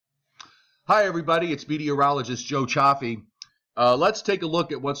Hi, everybody. It's meteorologist Joe Chaffee. Let's take a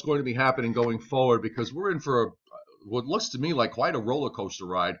look at what's going to be happening going forward because we're in for what looks to me like quite a roller coaster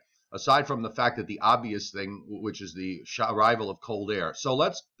ride, aside from the fact that the obvious thing, which is the arrival of cold air. So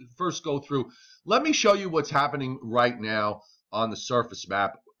let's first go through. Let me show you what's happening right now on the surface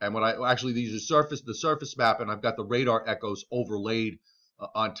map. And when these are the surface map, and I've got the radar echoes overlaid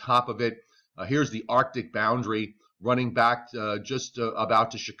on top of it. Here's the Arctic boundary running back just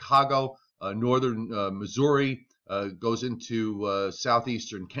about to Chicago. Northern Missouri goes into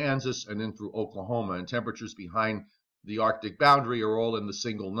southeastern Kansas and then through Oklahoma. And temperatures behind the Arctic boundary are all in the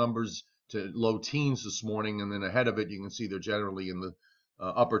single numbers to low teens this morning. And then ahead of it, you can see they're generally in the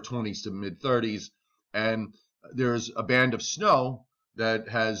upper 20s to mid 30s. And there's a band of snow that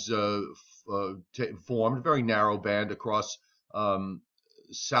has formed, a very narrow band across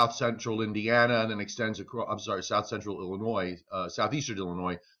south central Indiana and then extends across, south central Illinois, southeastern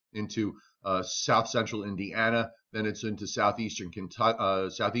Illinois into south central Indiana, then it's into southeastern Kentucky,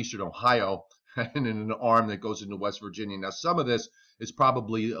 southeastern Ohio, and in an arm that goes into West Virginia. Now, some of this is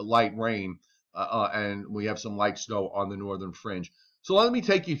probably light rain, and we have some light snow on the northern fringe. So let me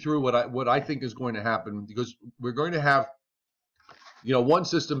take you through what I think is going to happen, because we're going to have, one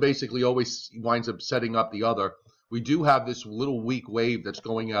system basically always winds up setting up the other. We do have this little weak wave that's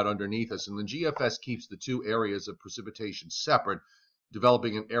going out underneath us, and the GFS keeps the two areas of precipitation separate,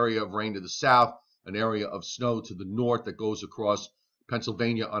 developing an area of rain to the south, an area of snow to the north that goes across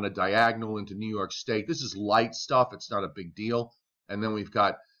Pennsylvania on a diagonal into New York State. This is light stuff. It's not a big deal. And then we've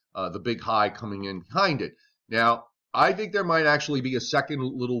got the big high coming in behind it. Now, I think there might actually be a second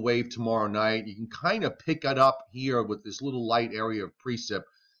little wave tomorrow night. You can kind of pick it up here with this little light area of precip.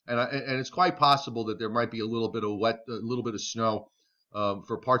 And it's quite possible that there might be a little bit of snow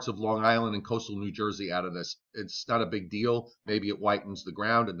for parts of Long Island and coastal New Jersey out of this. It's not a big deal. Maybe it whitens the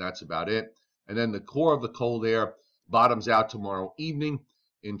ground, and that's about it. And then the core of the cold air bottoms out tomorrow evening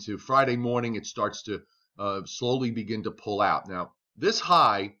into Friday morning. It starts to slowly begin to pull out. Now, this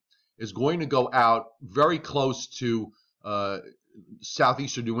high is going to go out very close to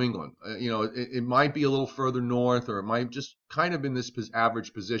southeastern New England. It might be a little further north, or it might just kind of in this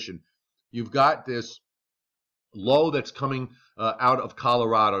average position. You've got this low that's coming out of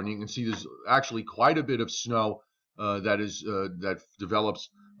Colorado, and you can see there's actually quite a bit of snow that develops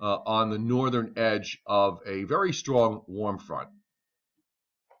on the northern edge of a very strong warm front.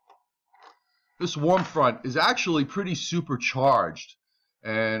 This warm front is actually pretty supercharged,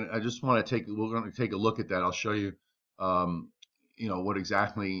 and I just want to we're going to take a look at that. I'll show you what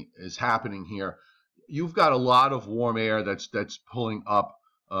exactly is happening here. You've got a lot of warm air that's pulling up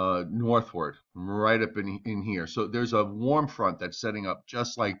northward, right up in here. So there's a warm front that's setting up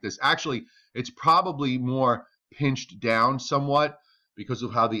just like this. Actually, it's probably more pinched down somewhat because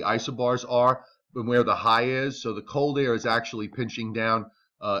of how the isobars are and where the high is. So the cold air is actually pinching down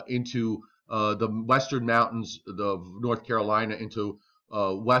into the western mountains of North Carolina, into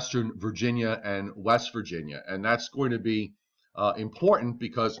western Virginia and West Virginia. And that's going to be important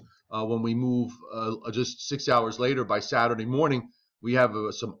because when we move just 6 hours later, by Saturday morning, we have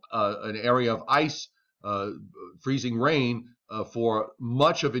an area of ice, freezing rain for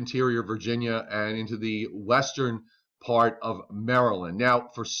much of interior Virginia and into the western part of Maryland. Now,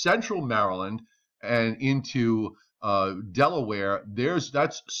 for central Maryland and into Delaware,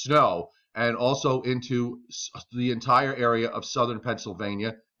 that's snow, and also into the entire area of southern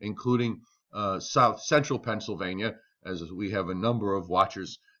Pennsylvania, including south central Pennsylvania, as we have a number of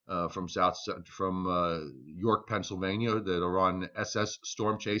watchers from York, Pennsylvania, that are on SS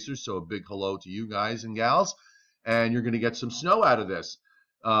Storm Chasers. So a big hello to you guys and gals. And you're going to get some snow out of this.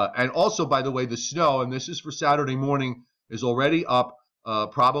 And also, by the way, the snow, and this is for Saturday morning, is already up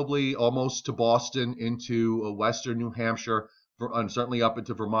probably almost to Boston, into western New Hampshire, and certainly up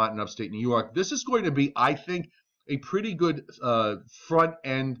into Vermont and upstate New York. This is going to be, I think, a pretty good front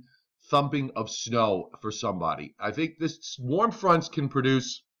end thumping of snow for somebody. I think this warm fronts can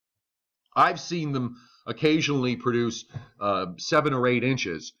produce, I've seen them occasionally produce 7 or 8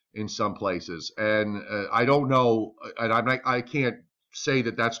 inches in some places, and I don't know, and I can't say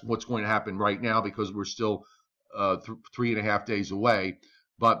that that's what's going to happen right now because we're still 3.5 days away.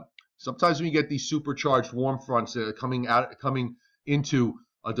 But sometimes when you get these supercharged warm fronts coming into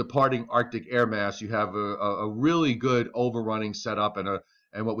a departing Arctic air mass, you have a really good overrunning setup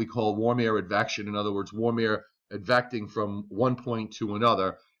and what we call warm air advection. In other words, warm air advecting from one point to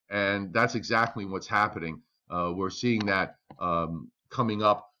another, and that's exactly what's happening. We're seeing that coming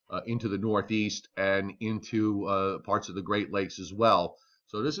up into the Northeast and into parts of the Great Lakes as well.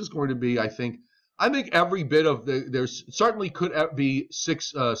 So this is going to be, I think I think every bit of there's certainly could be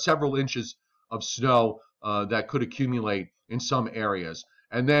several inches of snow that could accumulate in some areas.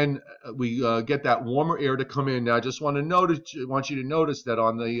 And then we get that warmer air to come in. Now, I just want you to notice that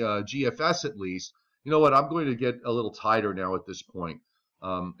on the GFS at least, you know what? I'm going to get a little tighter now at this point.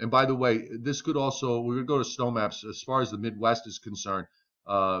 And by the way, this could also, we're going to go to snow maps. As far as the Midwest is concerned,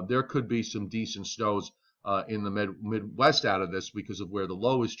 there could be some decent snows in the Midwest out of this because of where the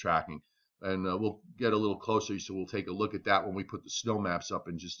low is tracking. And we'll get a little closer, so we'll take a look at that when we put the snow maps up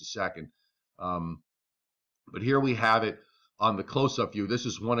in just a second. But here we have it on the close-up view. This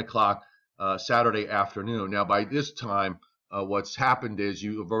is 1 o'clock Saturday afternoon. Now, by this time, what's happened is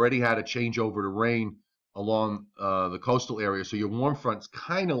you've already had a changeover to rain along the coastal area, so your warm front's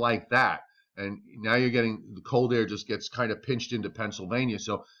kind of like that. And now you're getting the cold air just gets kind of pinched into Pennsylvania.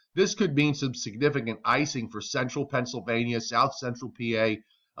 So this could mean some significant icing for central Pennsylvania, south central PA,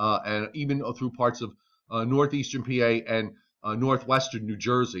 and even through parts of northeastern PA and northwestern New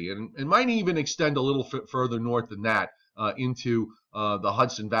Jersey. And it might even extend a little further north than that into the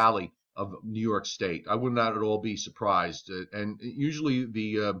Hudson Valley of New York State. I would not at all be surprised. And usually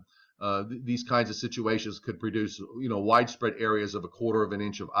these kinds of situations could produce, widespread areas of 1/4 of an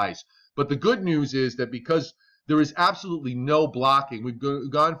inch of ice. But the good news is that because there is absolutely no blocking, we've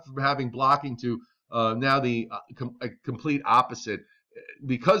gone from having blocking to now the complete opposite.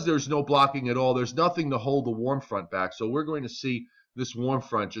 Because there's no blocking at all, there's nothing to hold the warm front back. So we're going to see this warm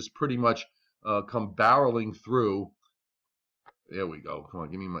front just pretty much come barreling through. There we go. Come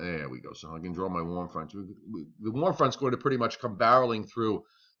on, give me my. There we go. So I can draw my warm front. The warm front's going to pretty much come barreling through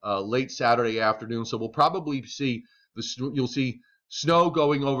late Saturday afternoon. So we'll probably see you'll see snow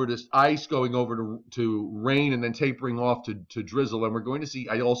going over to ice, going over to rain, and then tapering off to drizzle. And we're going to see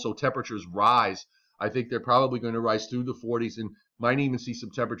also temperatures rise. I think they're probably going to rise through the 40s and might even see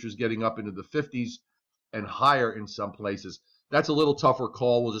some temperatures getting up into the 50s and higher in some places. That's a little tougher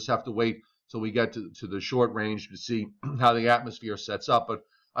call. We'll just have to wait till we get to the short range to see how the atmosphere sets up. But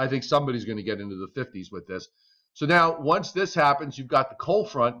I think somebody's going to get into the 50s with this. So now, once this happens, you've got the cold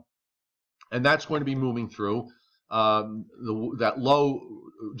front, and that's going to be moving through. That low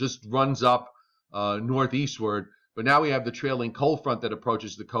just runs up northeastward. But now we have the trailing cold front that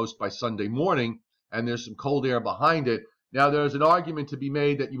approaches the coast by Sunday morning, and there's some cold air behind it. Now, there's an argument to be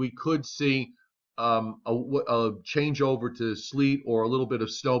made that we could see a changeover to sleet or a little bit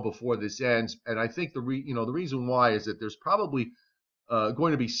of snow before this ends. And I think the reason why is that there's probably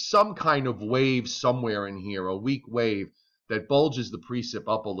going to be some kind of wave somewhere in here, a weak wave that bulges the precip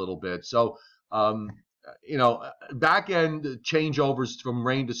up a little bit. So, back end changeovers from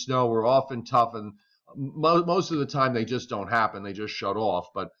rain to snow are often tough, and most of the time they just don't happen. They just shut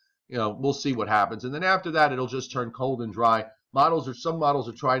off. But we'll see what happens. And then after that, it'll just turn cold and dry. Some models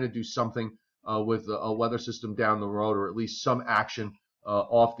are trying to do something with a weather system down the road, or at least some action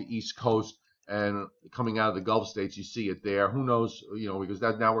off the East Coast and coming out of the Gulf states. You see it there. Who knows, because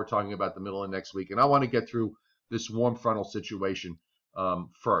now we're talking about the middle of next week. And I want to get through this warm frontal situation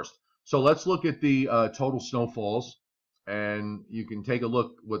first. So let's look at the total snowfalls, and you can take a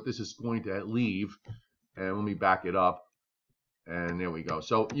look what this is going to leave. And let me back it up. And there we go.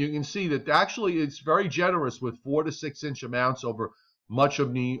 So you can see that actually it's very generous with 4 to 6 inch amounts over much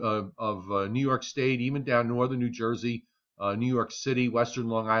of New York State, even down northern New Jersey, New York City, western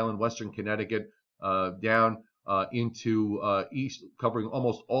Long Island, western Connecticut, down into east, covering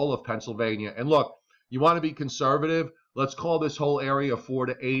almost all of Pennsylvania. And look, you want to be conservative. Let's call this whole area 4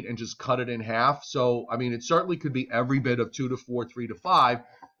 to 8 and just cut it in half. So, I mean, it certainly could be every bit of 2 to 4, 3 to 5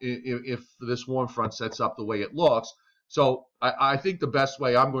 if this warm front sets up the way it looks. So I think the best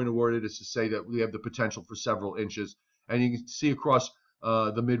way I'm going to word it is to say that we have the potential for several inches. And you can see across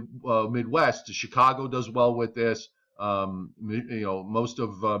the Midwest, Chicago does well with this. Most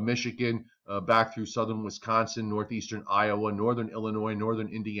of Michigan, back through southern Wisconsin, northeastern Iowa, northern Illinois, northern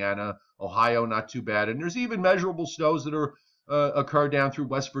Indiana, Ohio, not too bad. And there's even measurable snows that are occur down through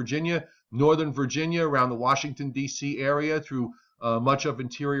West Virginia, northern Virginia, around the Washington, D.C. area, through much of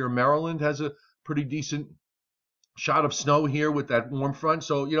interior Maryland has a pretty decent shot of snow here with that warm front.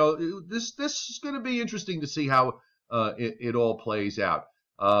 So, this is going to be interesting to see how it all plays out.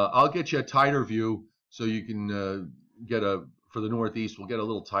 I'll get you a tighter view so you can for the Northeast, we'll get a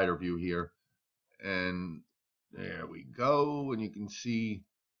little tighter view here. And there we go. And you can see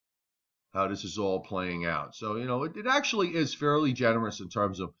how this is all playing out. So, it actually is fairly generous in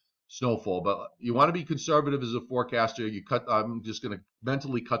terms of snowfall, but you want to be conservative as a forecaster. I'm just going to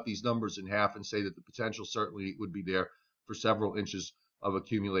mentally cut these numbers in half and say that the potential certainly would be there for several inches of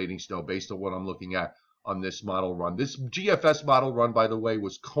accumulating snow based on what I'm looking at on this model run. This GFS model run, by the way,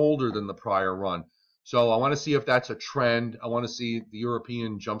 was colder than the prior run. So I want to see if that's a trend. I want to see if the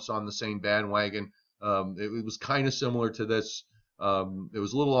European jumps on the same bandwagon. It was kind of similar to this. It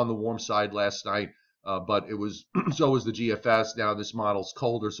was a little on the warm side last night, but it was so was the GFS. Now this model's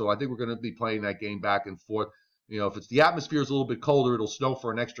colder, so I think we're going to be playing that game back and forth. You know, if it's the atmosphere is a little bit colder, it'll snow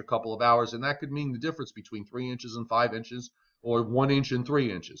for an extra couple of hours, and that could mean the difference between 3 inches and 5 inches, or 1 inch and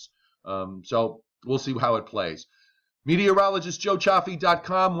 3 inches. So we'll see how it plays. Meteorologist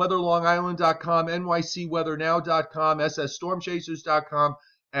joechaffee.com, weatherlongisland.com, nycweathernow.com, ssstormchasers.com,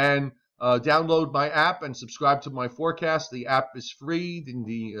 and download my app and subscribe to my forecast. The app is free.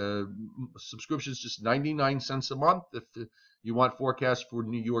 The subscription is just 99 cents a month. If you want forecasts for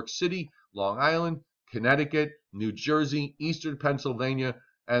New York City, Long Island, Connecticut, New Jersey, Eastern Pennsylvania,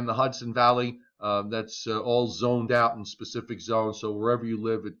 and the Hudson Valley, that's all zoned out in specific zones. So wherever you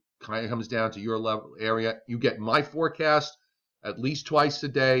live, it kind of comes down to your level area. You get my forecast at least twice a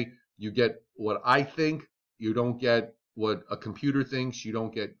day. You get what I think. You don't get what a computer thinks. You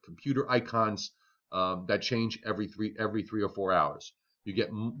don't get computer icons that change every three or 4 hours. You get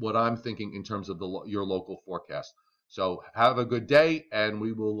what I'm thinking in terms of your local forecast. So have a good day, and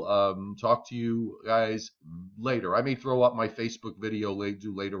we will talk to you guys later. I may throw up my Facebook video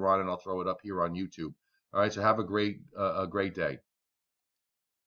later on, and I'll throw it up here on YouTube. All right, so have a great day.